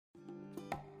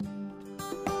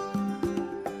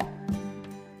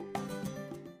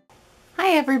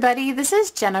Hi everybody, this is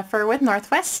Jennifer with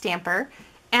Northwest Stamper,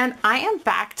 and I am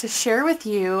back to share with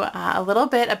you a little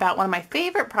bit about one of my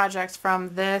favorite projects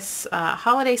from this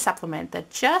holiday supplement that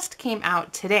just came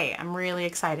out today. I'm really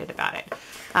excited about it.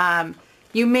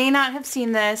 You may not have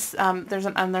seen this. There's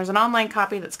an online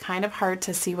copy that's kind of hard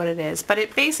to see what it is, but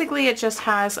it just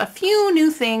has a few new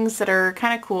things that are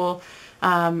kind of cool,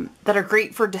 that are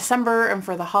great for December and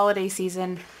for the holiday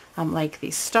season, like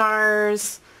these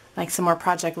stars, like some more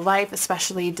Project Life,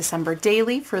 especially December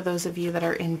Daily for those of you that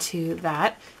are into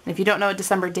that. And if you don't know what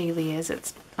December Daily is,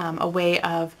 it's a way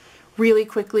of really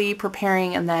quickly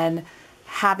preparing and then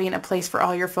having a place for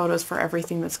all your photos for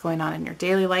everything that's going on in your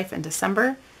daily life in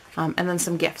December, and then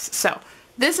some gifts. So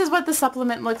this is what the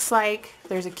supplement looks like.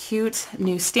 There's a cute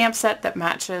new stamp set that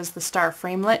matches the star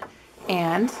framelit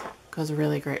and goes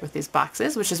really great with these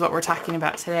boxes, which is what we're talking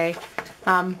about today.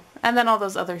 And then all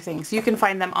those other things. You can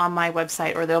find them on my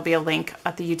website, or there'll be a link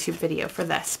at the YouTube video for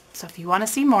this. So if you want to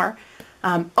see more.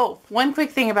 Oh, one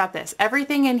quick thing about this.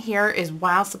 Everything in here is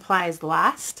while supplies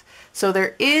last. So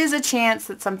there is a chance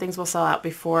that some things will sell out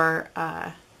before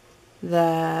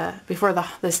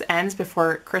this ends,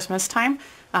 before Christmas time.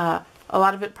 A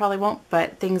lot of it probably won't,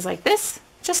 but things like this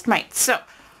just might. So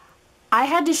I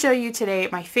had to show you today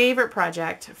my favorite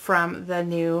project from the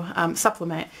new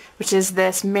supplement, which is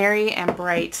this Merry and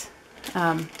Bright,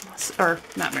 or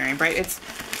not Merry and Bright, it's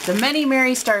the Many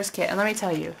Merry Stars kit. And let me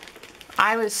tell you,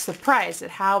 I was surprised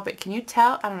at how big. Can you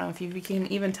tell? I don't know if you can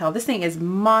even tell. This thing is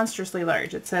monstrously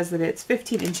large. It says that it's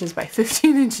 15 inches by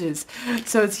 15 inches,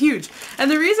 so it's huge.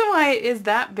 And the reason why it is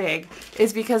that big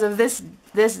is because of this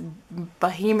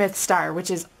behemoth star, which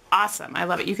is awesome. I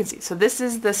love it. You can see. So this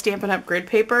is the Stampin' Up! Grid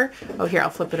paper. Oh, here, I'll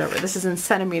flip it over. This is in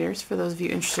centimeters for those of you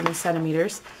interested in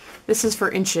centimeters. This is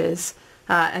for inches.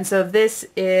 And so this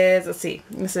is, let's see,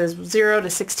 this is 0 to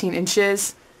 16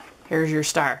 inches. Here's your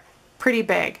star. Pretty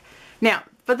big. Now,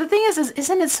 but the thing is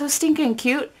isn't it so stinking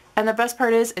cute? And the best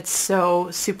part is it's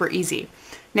so super easy.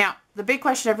 Now, the big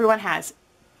question everyone has,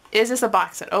 is this a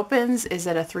box that opens? Is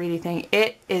it a 3D thing?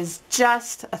 It is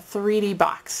just a 3D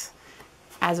box.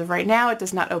 As of right now, it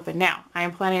does not open. Now, I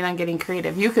am planning on getting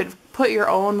creative. You could put your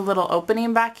own little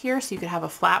opening back here, so you could have a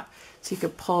flap, so you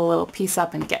could pull a little piece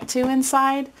up and get to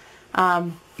inside.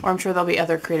 Or I'm sure there'll be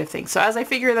other creative things. So as I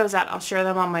figure those out, I'll share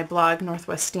them on my blog,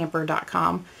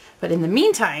 northweststamper.com. But in the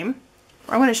meantime,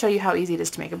 I'm going to show you how easy it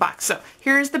is to make a box. So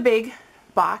here's the big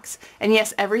box. And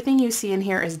yes, everything you see in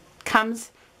here comes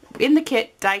in the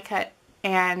kit, die cut,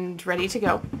 and ready to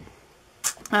go.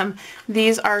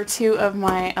 These are two of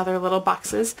my other little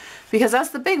boxes, because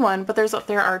that's the big one, but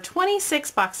there are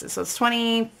 26 boxes, so it's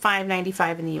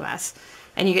 $25.95 in the US,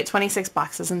 and you get 26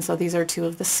 boxes, and so these are two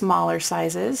of the smaller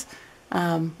sizes,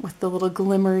 with the little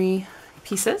glimmery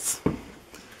pieces.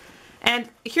 And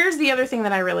here's the other thing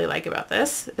that I really like about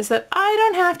this, is that I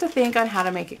don't have to think on how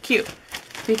to make it cute,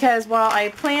 because while I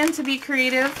plan to be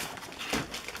creative,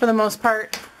 for the most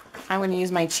part, I'm going to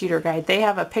use my cheater guide. They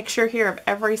have a picture here of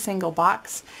every single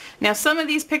box. Now some of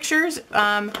these pictures,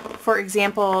 for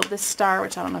example, this star,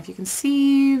 which I don't know if you can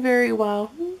see very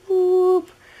well.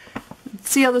 Whoop.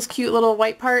 See all those cute little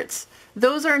white parts?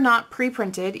 Those are not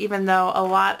pre-printed, even though a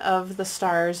lot of the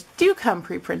stars do come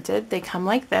pre-printed. They come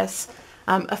like this.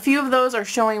 A few of those are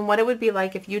showing what it would be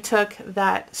like if you took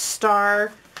that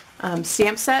star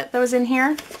stamp set that was in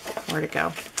here. Where'd it go?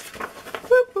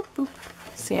 Boop, boop, boop.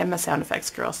 See, I'm a sound effects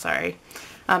girl, sorry.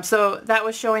 So that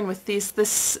was showing with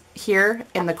this here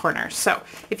in the corner. So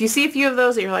if you see a few of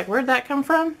those that you're like, where'd that come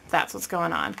from? That's what's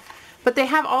going on. But they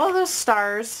have all of those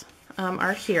stars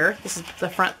are here. This is the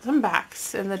fronts and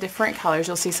backs in the different colors.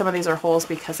 You'll see some of these are holes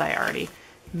because I already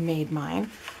made mine.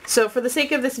 So for the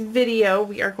sake of this video,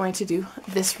 we are going to do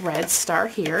this red star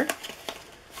here.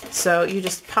 So you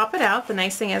just pop it out. The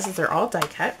nice thing is they're all die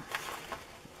cut.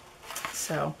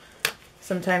 So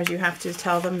sometimes you have to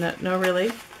tell them that, no,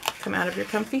 really, come out of your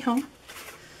comfy home.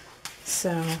 So,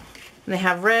 and they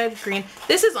have red, green.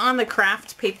 This is on the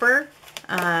craft paper,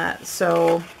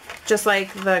 so just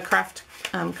like the craft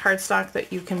cardstock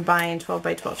that you can buy in 12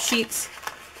 by 12 sheets,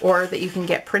 or that you can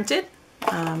get printed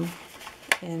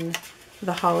in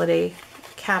the holiday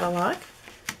catalog.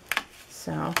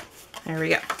 So there we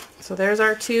go. So there's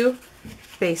our two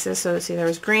bases. So see,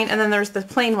 there's green, and then there's the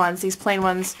plain ones. These plain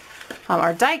ones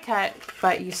are die cut,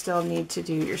 but you still need to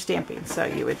do your stamping. So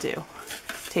you would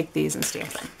take these and stamp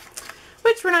them,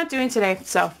 which we're not doing today.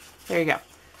 So there you go.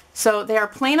 So they are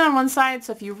plain on one side.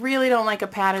 So if you really don't like a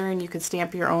pattern, you could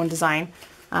stamp your own design.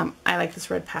 I like this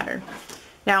red pattern.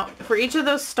 Now for each of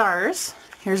those stars,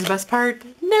 here's the best part.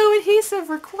 No adhesive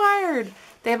required.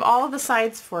 They have all of the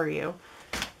sides for you.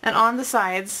 And on the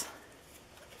sides,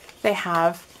 they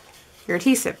have your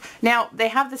adhesive. Now they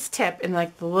have this tip in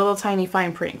like the little tiny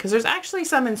fine print because there's actually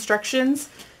some instructions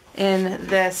in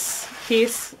this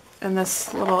piece, in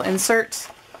this little insert.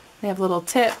 They have little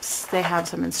tips, they have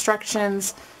some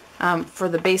instructions for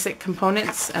the basic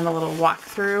components and a little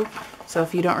walkthrough. So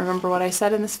if you don't remember what I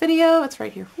said in this video, it's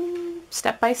right here,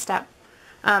 step by step.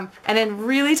 And in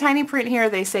really tiny print here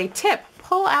they say tip,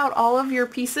 pull out all of your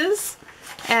pieces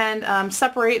and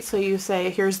separate, so you say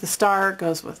here's the star,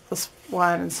 goes with this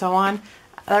one, and so on.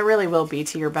 That really will be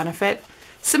to your benefit.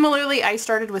 Similarly, I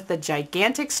started with the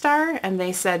gigantic star and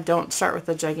they said don't start with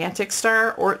the gigantic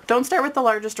star, or don't start with the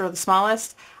largest or the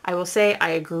smallest. I will say I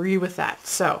agree with that,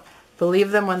 so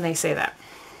believe them when they say that.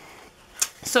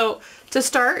 So to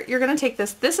start, you're going to take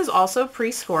this. This is also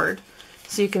pre-scored,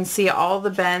 so you can see all the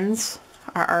bends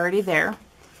are already there.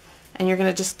 And you're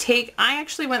going to just take, I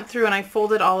actually went through and I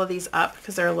folded all of these up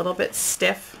because they're a little bit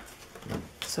stiff.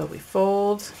 So we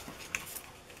fold.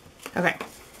 Okay.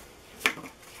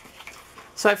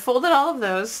 So I folded all of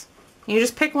those. You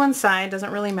just pick one side,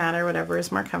 doesn't really matter, whatever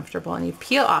is more comfortable, and you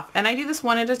peel off. And I do this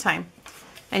one at a time.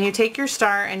 And you take your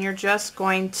star and you're just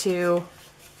going to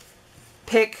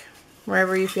pick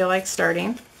wherever you feel like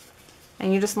starting.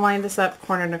 And you just line this up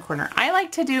corner to corner. I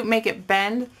like to make it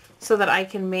bend so that I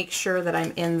can make sure that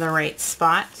I'm in the right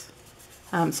spot.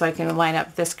 So I can line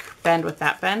up this bend with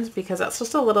that bend, because that's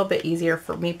just a little bit easier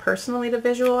for me personally to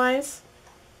visualize.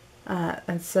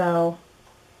 And so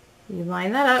you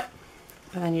line that up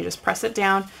and then you just press it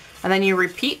down and then you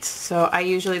repeat. So I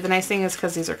usually, the nice thing is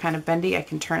because these are kind of bendy, I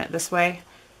can turn it this way,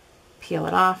 peel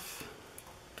it off,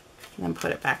 and then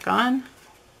put it back on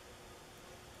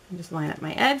and just line up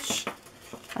my edge.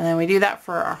 And then we do that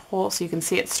for our whole, so you can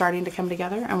see it starting to come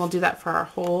together, and we'll do that for our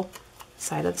whole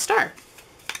side of the star.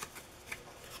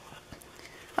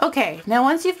 Okay, now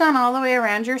once you've gone all the way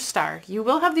around your star, you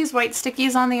will have these white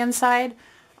stickies on the inside.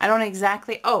 I don't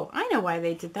exactly, oh, I know why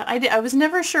they did that. I was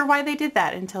never sure why they did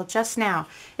that until just now.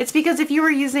 It's because if you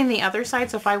were using the other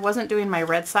side, so if I wasn't doing my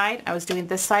red side, I was doing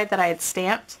this side that I had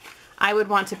stamped, I would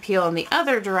want to peel in the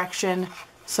other direction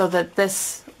so that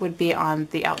this would be on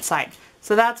the outside.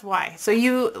 So that's why. So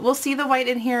you will see the white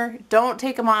in here. Don't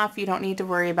take them off. You don't need to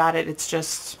worry about it. It's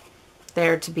just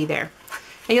there to be there.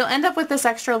 And you'll end up with this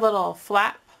extra little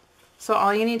flap. So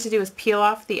all you need to do is peel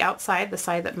off the outside, the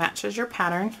side that matches your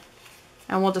pattern.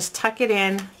 And we'll just tuck it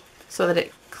in so that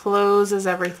it closes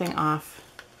everything off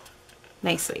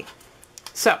nicely.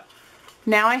 So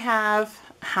now I have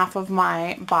half of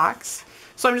my box.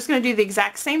 So I'm just going to do the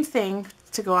exact same thing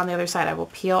to go on the other side. I will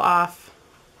peel off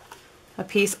a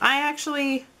piece. I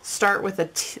actually start with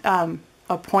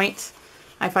a point.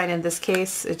 I find in this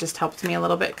case it just helped me a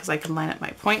little bit because I can line up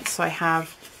my points. So I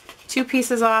have 2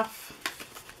 pieces off,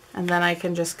 and then I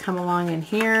can just come along in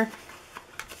here,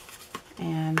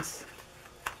 and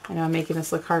I know I'm making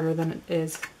this look harder than it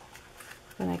is.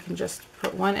 Then I can just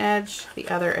put one edge, the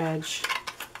other edge,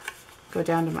 go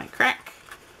down to my crack,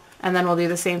 and then we'll do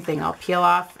the same thing. I'll peel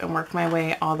off and work my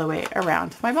way all the way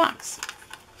around my box.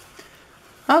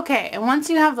 Okay, and once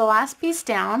you have the last piece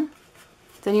down,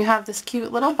 then you have this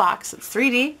cute little box. It's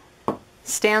 3D,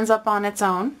 stands up on its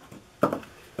own,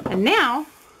 and now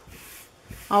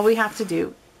all we have to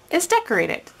do is decorate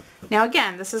it. Now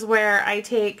again, this is where I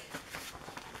take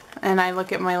and I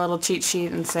look at my little cheat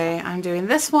sheet and say I'm doing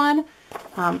this one,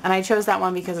 and I chose that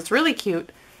one because it's really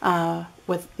cute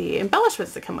with the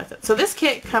embellishments that come with it. So this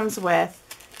kit comes with,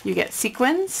 you get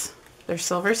sequins, there's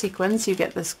silver sequins, you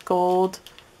get this gold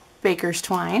baker's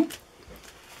twine.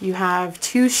 You have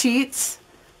 2 sheets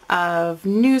of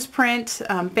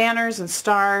newsprint, banners and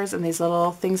stars, and these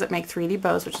little things that make 3D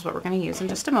bows, which is what we're going to use in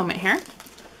just a moment here.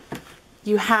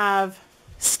 You have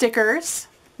stickers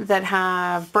that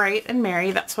have Bright and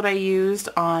Merry. That's what I used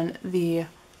on the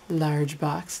large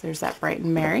box. There's that Bright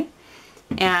and Merry.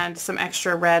 And some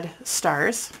extra red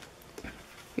stars.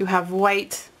 You have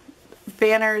white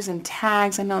banners and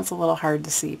tags. I know it's a little hard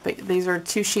to see, but these are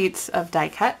 2 sheets of die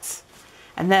cuts.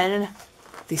 And then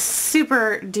the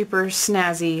super duper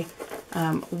snazzy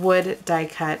wood die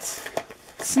cut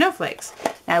snowflakes.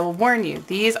 Now I will warn you,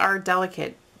 these are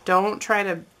delicate. Don't try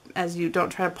to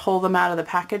pull them out of the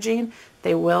packaging.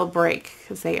 They will break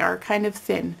because they are kind of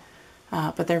thin,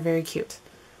 but they're very cute.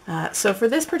 So for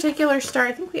this particular star,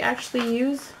 I think we actually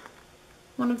use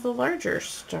one of the larger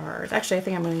stars. Actually, I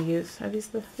think I'm going to use,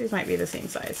 these might be the same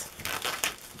size.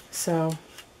 So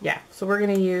yeah, so we're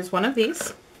going to use one of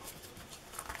these.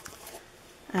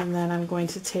 And then I'm going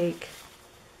to take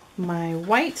my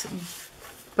white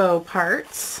bow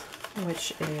parts,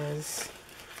 which is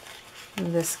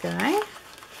this guy.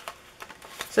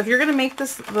 So if you're going to make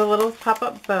this, the little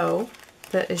pop-up bow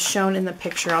that is shown in the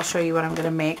picture, I'll show you what I'm going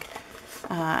to make.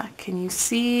 Can you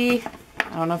see?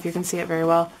 I don't know if you can see it very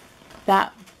well.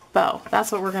 That bow.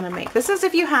 That's what we're going to make. This is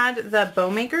if you had the bow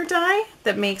maker die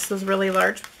that makes those really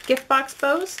large gift box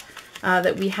bows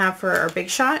that we have for our Big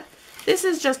Shot. This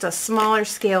is just a smaller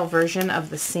scale version of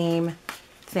the same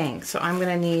thing. So I'm going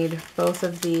to need both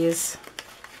of these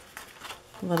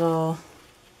little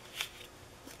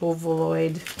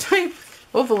ovaloid,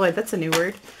 that's a new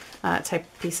word, type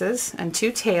pieces, and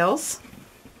 2 tails.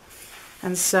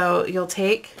 And so you'll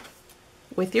take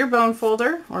with your bone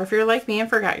folder, or if you're like me and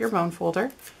forgot your bone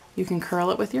folder, you can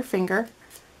curl it with your finger.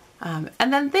 And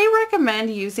then they recommend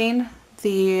using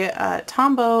the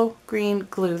Tombow green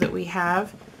glue that we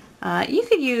have. You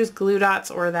could use glue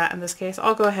dots or that in this case.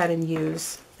 I'll go ahead and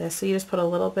use this. So you just put a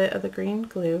little bit of the green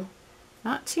glue,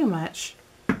 not too much,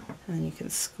 and then you can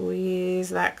squeeze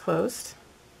that closed.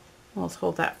 We'll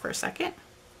hold that for a second.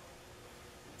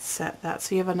 Set that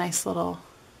so you have a nice little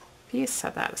piece.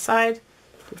 Set that aside.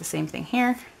 Do the same thing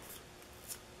here.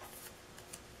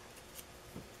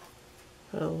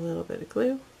 Put a little bit of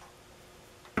glue.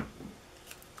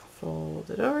 Fold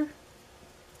it over.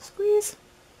 Squeeze.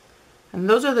 And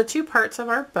those are the 2 parts of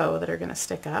our bow that are going to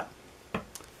stick up.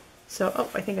 So, oh,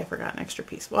 I think I forgot an extra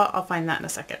piece. Well, I'll find that in a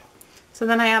second. So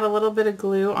then I add a little bit of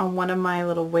glue on one of my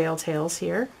little whale tails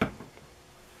here.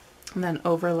 And then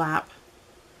overlap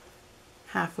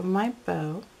half of my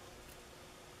bow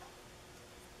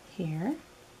here.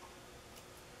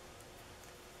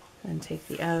 And take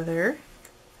the other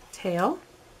tail,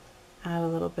 add a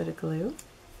little bit of glue,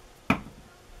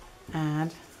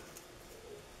 add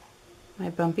my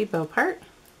bumpy bow part,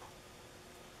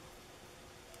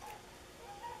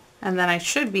 and then I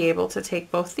should be able to take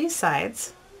both these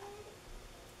sides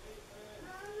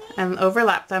and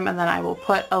overlap them, and then I will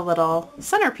put a little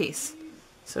centerpiece.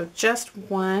 So just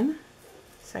 1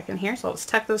 second here, so I'll just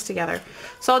tuck those together.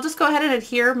 So I'll just go ahead and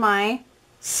adhere my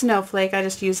snowflake. I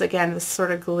just use, again, this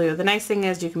sort of glue. The nice thing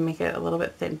is you can make it a little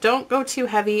bit thin. Don't go too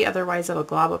heavy, otherwise it'll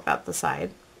glob up at the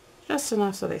side. Just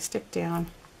enough so they stick down.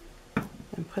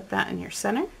 And put that in your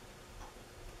center.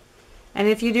 And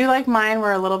if you do like mine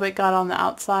where a little bit got on the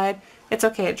outside, it's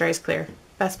okay, it dries clear.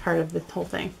 Best part of the whole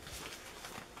thing.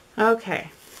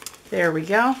 Okay, there we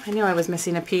go. I knew I was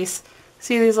missing a piece.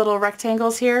 See these little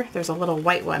rectangles here? There's a little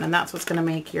white one, and that's what's going to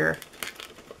make your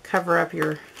cover up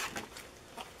your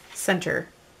center.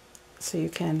 So you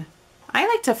can, I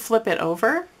like to flip it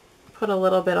over, put a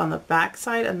little bit on the back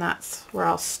side, and that's where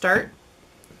I'll start.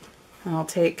 And I'll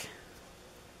take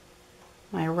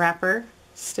my wrapper,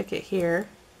 stick it here,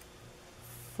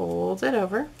 fold it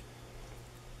over,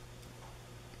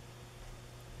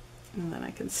 and then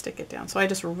I can stick it down. So I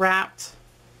just wrapped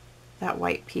that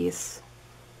white piece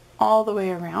all the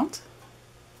way around,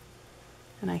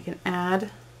 and I can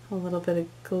add a little bit of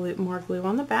glue, more glue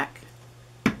on the back,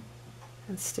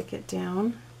 and stick it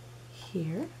down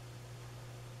here.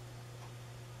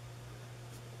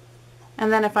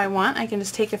 And then if I want, I can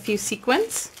just take a few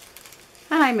sequins,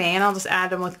 and I may, and I'll just add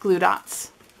them with glue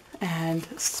dots and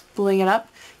spling it up.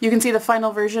 You can see the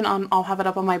final version on, I'll have it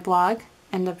up on my blog,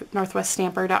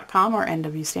 northweststamper.com or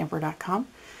nwstamper.com.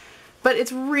 But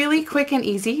it's really quick and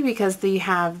easy because you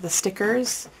have the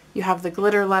stickers, you have the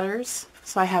glitter letters.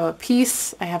 So I have a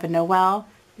piece, I have a Noel.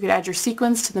 You could add your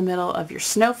sequins to the middle of your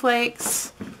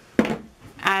snowflakes.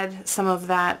 Add some of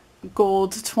that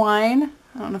gold twine.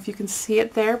 I don't know if you can see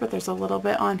it there, but there's a little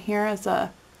bit on here as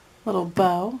a little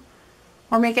bow.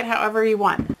 Or make it however you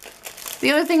want.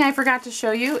 The other thing I forgot to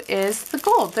show you is the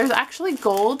gold. There's actually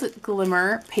gold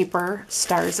glimmer paper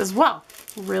stars as well.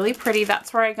 Really pretty.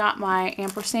 That's where I got my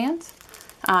ampersand.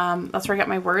 That's where I got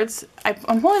my words.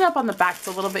 I'm holding it up on the back. It's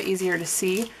a little bit easier to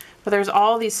see. But there's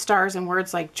all these stars and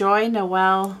words like joy,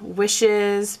 Noel,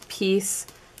 wishes, peace,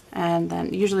 and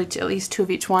then usually at least 2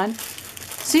 of each one.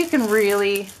 So you can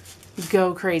really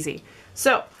go crazy.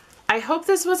 So I hope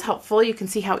this was helpful. You can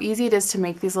see how easy it is to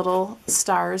make these little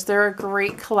stars. They're a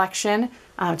great collection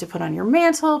to put on your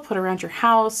mantle, put around your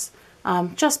house,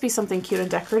 just be something cute and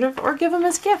decorative, or give them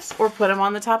as gifts, or put them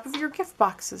on the top of your gift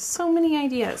boxes. So many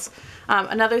ideas.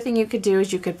 Another thing you could do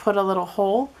is you could put a little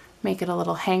hole, make it a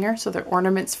little hanger so they're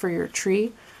ornaments for your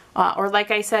tree. Or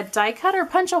like I said, die cut or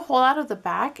punch a hole out of the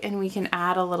back, and we can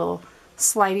add a little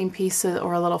sliding piece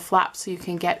or a little flap so you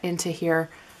can get into here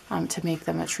to make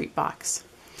them a treat box.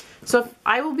 So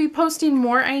I will be posting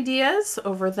more ideas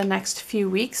over the next few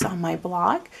weeks on my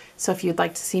blog. So if you'd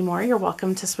like to see more, you're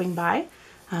welcome to swing by.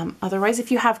 Otherwise, if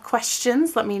you have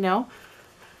questions, let me know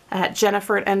at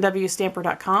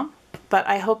jennifer@nwstamper.com. But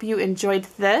I hope you enjoyed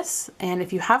this. And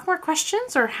if you have more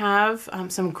questions or have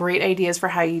some great ideas for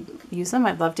how you use them,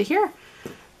 I'd love to hear.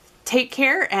 Take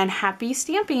care and happy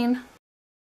stamping.